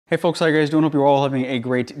Hey folks, how you guys doing? Hope you're all having a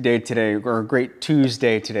great day today, or a great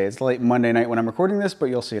Tuesday today. It's late Monday night when I'm recording this, but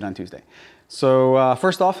you'll see it on Tuesday. So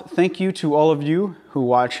first off, thank you to all of you who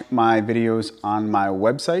watch my videos on my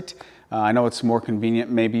website. I know it's more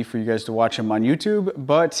convenient maybe for you guys to watch them on YouTube,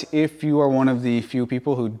 but if you are one of the few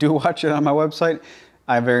people who do watch it on my website,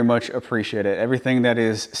 I very much appreciate it. Everything that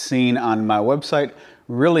is seen on my website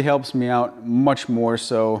really helps me out much more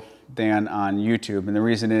so than on YouTube. And the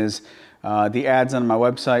reason is, the ads on my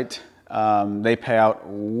website, they pay out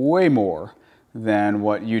way more than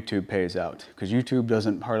what YouTube pays out, because YouTube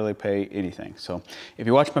doesn't hardly pay anything. So if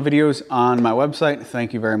you watch my videos on my website,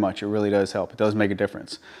 thank you very much. It really does help. It does make a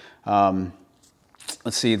difference.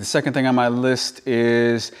 Let's see, the second thing on my list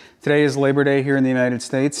is today is Labor Day here in the United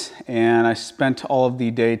States, and I spent all of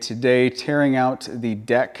the day today tearing out the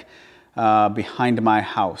deck behind my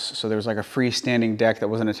house. So there was like a freestanding deck that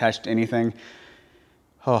wasn't attached to anything.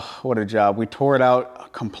 Oh, what a job. We tore it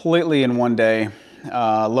out completely in one day,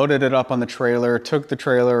 loaded it up on the trailer, took the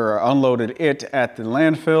trailer or unloaded it at the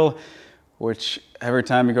landfill, which every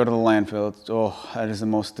time you go to the landfill, it's, oh, that is the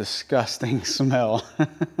most disgusting smell.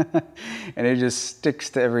 And it just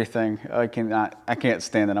sticks to everything. I can't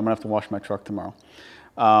stand it. I'm gonna have to wash my truck tomorrow.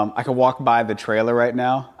 I can walk by the trailer right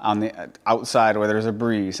now on the outside where there's a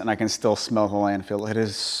breeze and I can still smell the landfill. It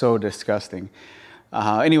is so disgusting.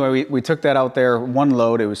 Anyway, we took that out there, one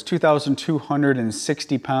load. It was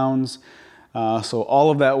 2,260 pounds. So all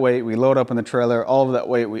of that weight we load up in the trailer, all of that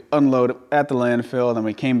weight we unload at the landfill, and then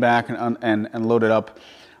we came back and loaded up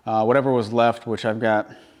whatever was left, which I've got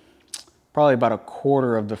probably about a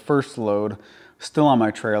quarter of the first load still on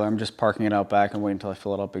my trailer. I'm just parking it out back and waiting until I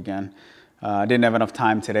fill it up again. I didn't have enough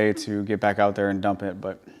time today to get back out there and dump it,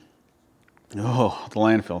 but oh, the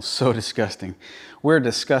landfill is so disgusting. We're a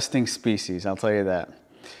disgusting species, I'll tell you that.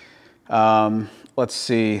 Let's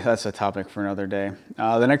see, that's a topic for another day.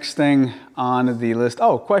 The next thing on the list,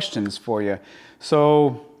 oh, questions for you.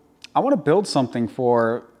 So I want to build something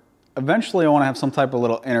for, eventually I want to have some type of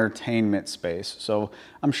little entertainment space. So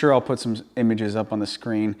I'm sure I'll put some images up on the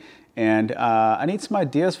screen, and I need some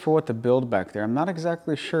ideas for what to build back there. I'm not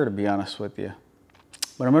exactly sure, to be honest with you,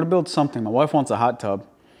 but I'm going to build something. My wife wants a hot tub.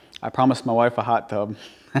 I promised my wife a hot tub.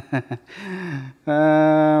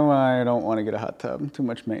 Well, I don't want to get a hot tub, too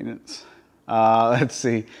much maintenance. Let's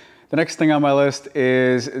see. The next thing on my list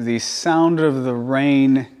is the sound of the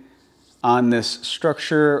rain on this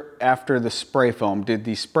structure after the spray foam. Did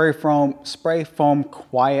the spray foam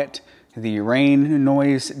quiet the rain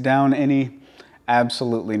noise down any?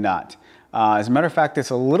 Absolutely not. As a matter of fact,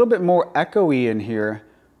 it's a little bit more echoey in here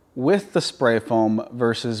with the spray foam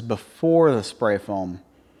versus before the spray foam.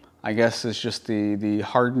 I guess it's just the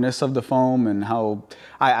hardness of the foam and how,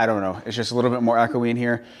 I don't know. It's just a little bit more echoey in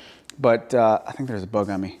here. But I think there's a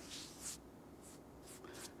bug on me.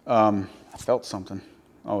 I felt something.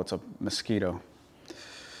 Oh, it's a mosquito.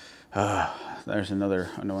 There's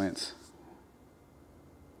another annoyance.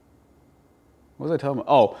 What was I telling you?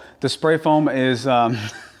 Oh, the spray foam is,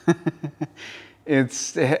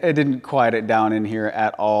 it didn't quiet it down in here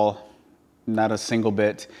at all. Not a single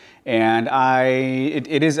bit. And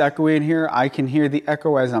it is echoey in here. I can hear the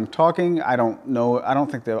echo as I'm talking. I don't know, I don't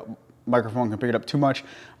think the microphone can pick it up too much,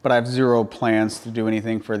 but I have zero plans to do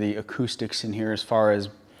anything for the acoustics in here as far as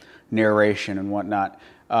narration and whatnot.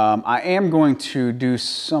 I am going to do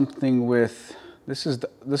something with, this is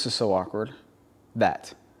so awkward,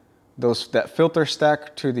 that filter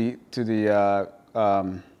stack to the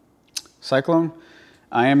Cyclone.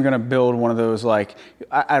 I am gonna build one of those, like,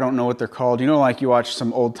 I don't know what they're called. You know, like you watch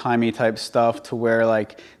some old timey type stuff to where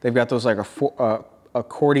like they've got those like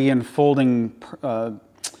accordion folding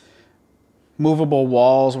movable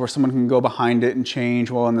walls where someone can go behind it and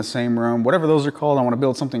change while in the same room. Whatever those are called, I want to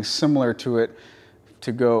build something similar to it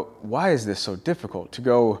to go, why is this so difficult? To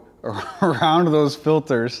go around those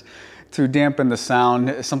filters to dampen the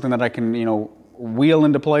sound, something that I can, you know, wheel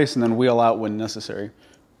into place and then wheel out when necessary.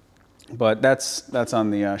 But that's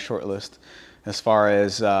on the short list as far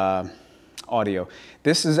as audio.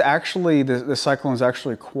 This is actually, the Cyclone is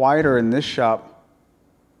actually quieter in this shop.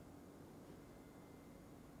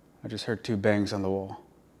 I just heard two bangs on the wall.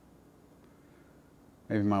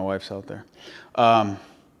 Maybe my wife's out there. The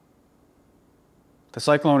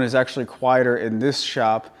Cyclone is actually quieter in this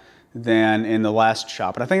shop than in the last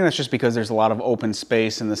shop. And I think that's just because there's a lot of open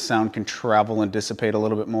space and the sound can travel and dissipate a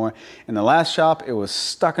little bit more. In the last shop, it was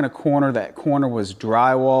stuck in a corner. That corner was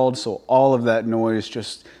drywalled, so all of that noise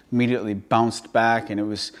just immediately bounced back, and it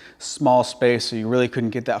was small space, so you really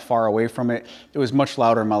couldn't get that far away from it. It was much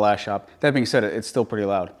louder in my last shop. That being said, it's still pretty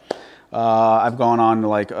loud. I've gone on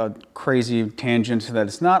like a crazy tangent that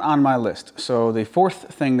is not on my list. So the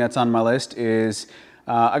fourth thing that's on my list is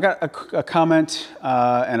I got a comment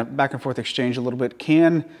and a back and forth exchange a little bit.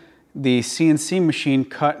 Can the CNC machine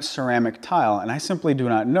cut ceramic tile? And I simply do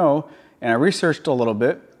not know. And I researched a little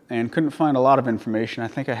bit and couldn't find a lot of information. I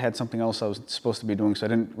think I had something else I was supposed to be doing, so I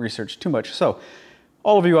didn't research too much. So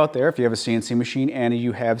all of you out there, if you have a CNC machine and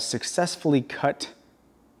you have successfully cut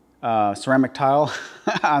ceramic tile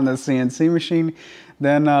on the CNC machine,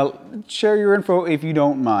 then share your info if you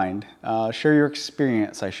don't mind. Share your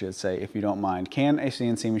experience, I should say, if you don't mind. Can a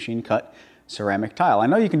CNC machine cut ceramic tile? I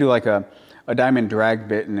know you can do like a diamond drag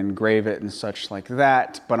bit and engrave it and such like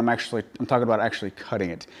that, but I'm talking about actually cutting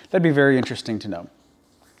it. That'd be very interesting to know.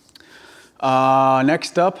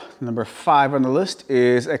 Next up, number 5 on the list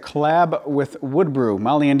is a collab with Wood Brew.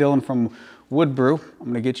 Molly and Dylan from Wood Brew. I'm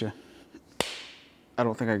gonna get you. I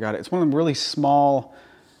don't think I got it. It's one of them really small,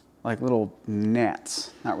 like little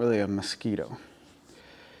gnats, not really a mosquito.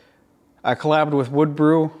 I collabed with Wood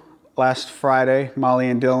Brew last Friday, Molly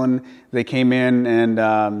and Dylan. They came in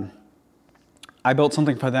and I built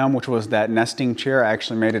something for them, which was that nesting chair. I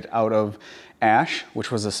actually made it out of ash, which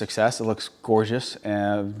was a success. It looks gorgeous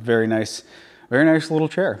and very nice little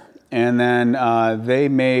chair. And then they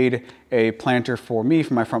made a planter for me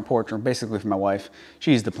for my front porch, or basically for my wife.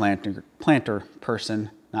 She's the planter person,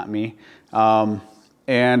 not me.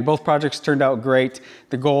 And both projects turned out great.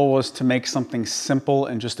 The goal was to make something simple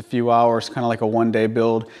in just a few hours, kind of like a one-day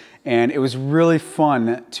build. And it was really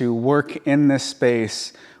fun to work in this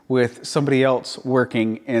space with somebody else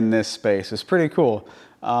working in this space. It's pretty cool.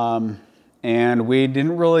 And we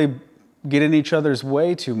didn't really get in each other's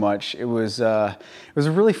way too much. It was a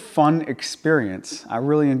really fun experience. I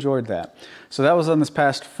really enjoyed that. So that was on this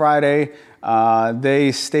past Friday.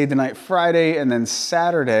 They stayed the night Friday, and then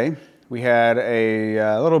Saturday we had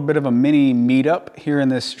a little bit of a mini meetup here in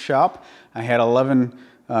this shop. I had 11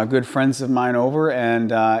 good friends of mine over,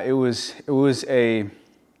 and it was a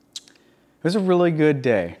really good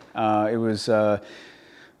day. It was, of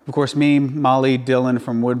course, me, Molly, Dylan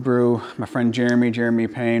from Wood Brew, my friend Jeremy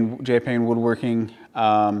Payne, J Payne Woodworking,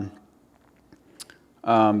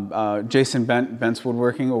 Jason Bent's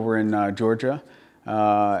Woodworking over in Georgia.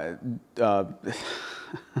 I'm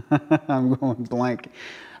going blank.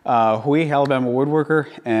 Hui, Alabama Woodworker,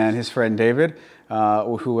 and his friend David,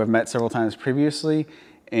 who I've met several times previously,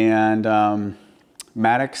 and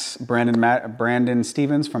Maddox, Brandon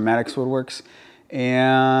Stevens from Maddox Woodworks,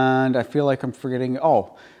 and I feel like I'm forgetting,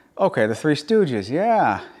 oh, okay, the Three Stooges,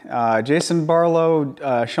 yeah. Jason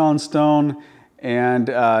Barlow, Sean Stone, and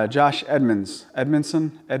Josh Edmonds.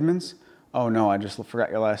 Oh no, I just forgot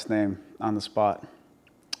your last name on the spot.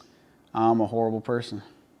 I'm a horrible person.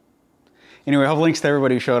 Anyway, I'll have links to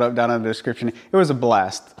everybody who showed up down in the description. It was a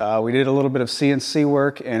blast. We did a little bit of CNC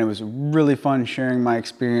work, and it was really fun sharing my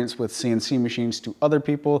experience with CNC machines to other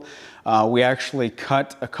people. We actually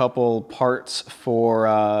cut a couple parts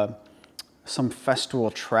for some festival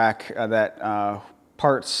track, that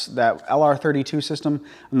LR32 system.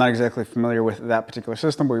 I'm not exactly familiar with that particular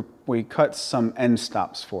system, but we cut some end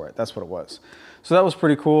stops for it. That's what it was. So that was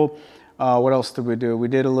pretty cool. What else did we do? We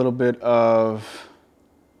did a little bit of...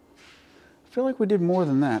 I feel like we did more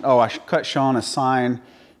than that. Oh, I cut Sean a sign,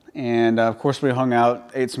 and of course we hung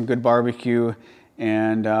out, ate some good barbecue,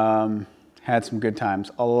 and had some good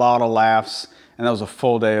times. A lot of laughs, and that was a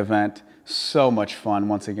full day event. So much fun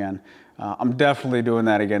once again. I'm definitely doing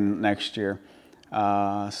that again next year.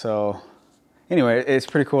 So anyway, it's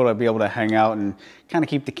pretty cool to be able to hang out and kind of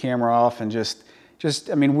keep the camera off and just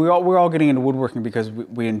I mean, we're all getting into woodworking because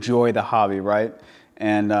we enjoy the hobby, right?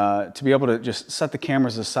 And to be able to just set the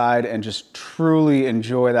cameras aside and just truly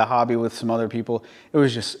enjoy the hobby with some other people, it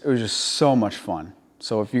was just so much fun.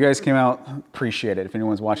 So if you guys came out, appreciate it. If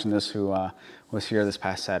anyone's watching this who was here this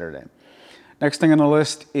past Saturday. Next thing on the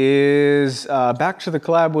list is back to the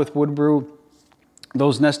collab with Wood Brew,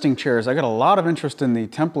 those nesting chairs. I got a lot of interest in the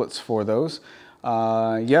templates for those.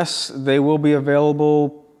 Yes, they will be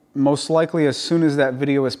available most likely as soon as that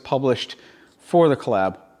video is published for the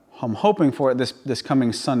collab. I'm hoping for it this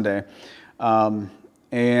coming Sunday,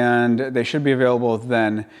 and they should be available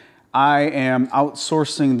then. I am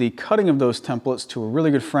outsourcing the cutting of those templates to a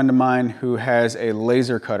really good friend of mine who has a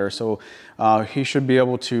laser cutter, so he should be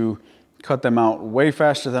able to cut them out way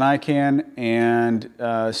faster than I can and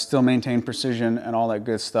still maintain precision and all that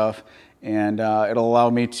good stuff, and it'll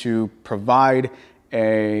allow me to provide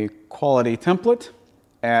a quality template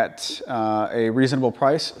at a reasonable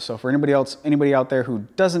price. So for anybody out there who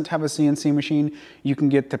doesn't have a CNC machine, you can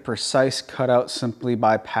get the precise cutout simply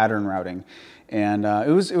by pattern routing. And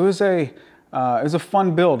it was a it was a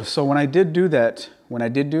fun build. So when I built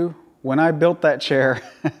that chair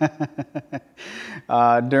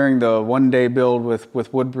during the one-day build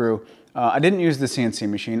with Wood Brew, I didn't use the CNC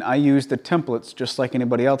machine. I used the templates just like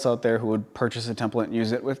anybody else out there who would purchase a template and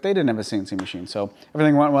use it if they didn't have a CNC machine. So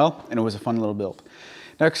everything went well, and it was a fun little build.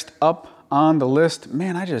 Next up on the list,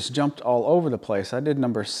 man, I just jumped all over the place. I did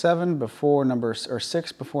number 7 before number, or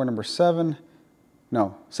 6 before number 7.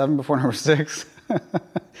 No, 7 before number 6.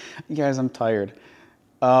 You guys, I'm tired.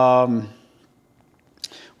 What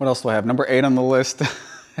else do I have? Number 8 on the list.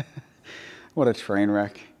 What a train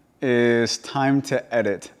wreck. Is time to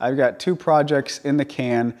edit. I've got 2 projects in the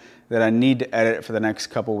can that I need to edit for the next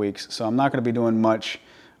couple weeks. So I'm not going to be doing much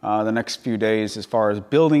the next few days as far as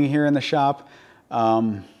building here in the shop.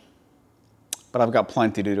 But I've got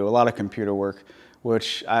plenty to do, a lot of computer work,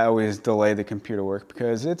 which I always delay the computer work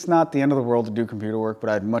because it's not the end of the world to do computer work, but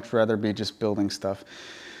I'd much rather be just building stuff.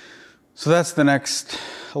 So that's the next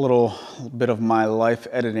little bit of my life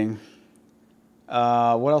editing.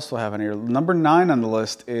 What else do I have on here? Number 9 on the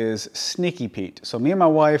list is Sneaky Pete. So me and my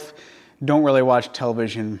wife don't really watch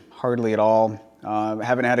television hardly at all.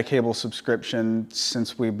 Haven't had a cable subscription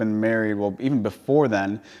since we've been married, well, even before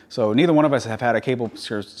then. So neither one of us have had a cable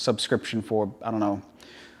subscription for, I don't know,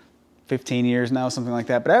 15 years now, something like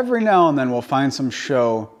that. But every now and then we'll find some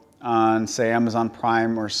show on, say, Amazon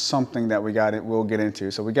Prime or something that we'll get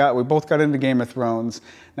into. So we both got into Game of Thrones.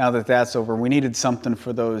 Now that that's over, we needed something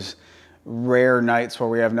for those rare nights where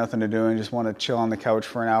we have nothing to do and just want to chill on the couch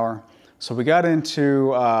for an hour. So we got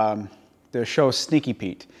into the show Sneaky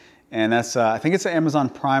Pete. And that's, I think it's an Amazon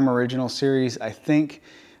Prime original series, I think.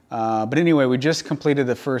 But anyway, we just completed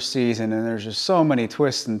the first season, and there's just so many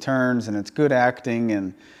twists and turns, and it's good acting,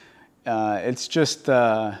 and it's just,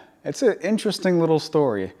 it's an interesting little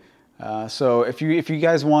story. So if you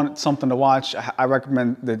guys want something to watch, I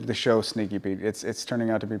recommend the show Sneaky Pete. It's turning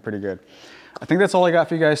out to be pretty good. I think that's all I got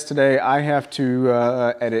for you guys today. I have to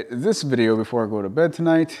edit this video before I go to bed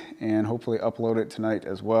tonight, and hopefully upload it tonight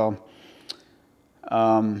as well.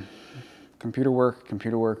 Computer work,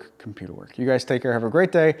 computer work, computer work. You guys take care, have a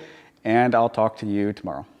great day, and I'll talk to you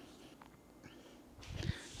tomorrow.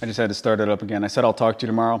 I just had to start it up again. I said I'll talk to you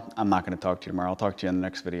tomorrow. I'm not going to talk to you tomorrow. I'll talk to you in the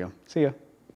next video. See ya.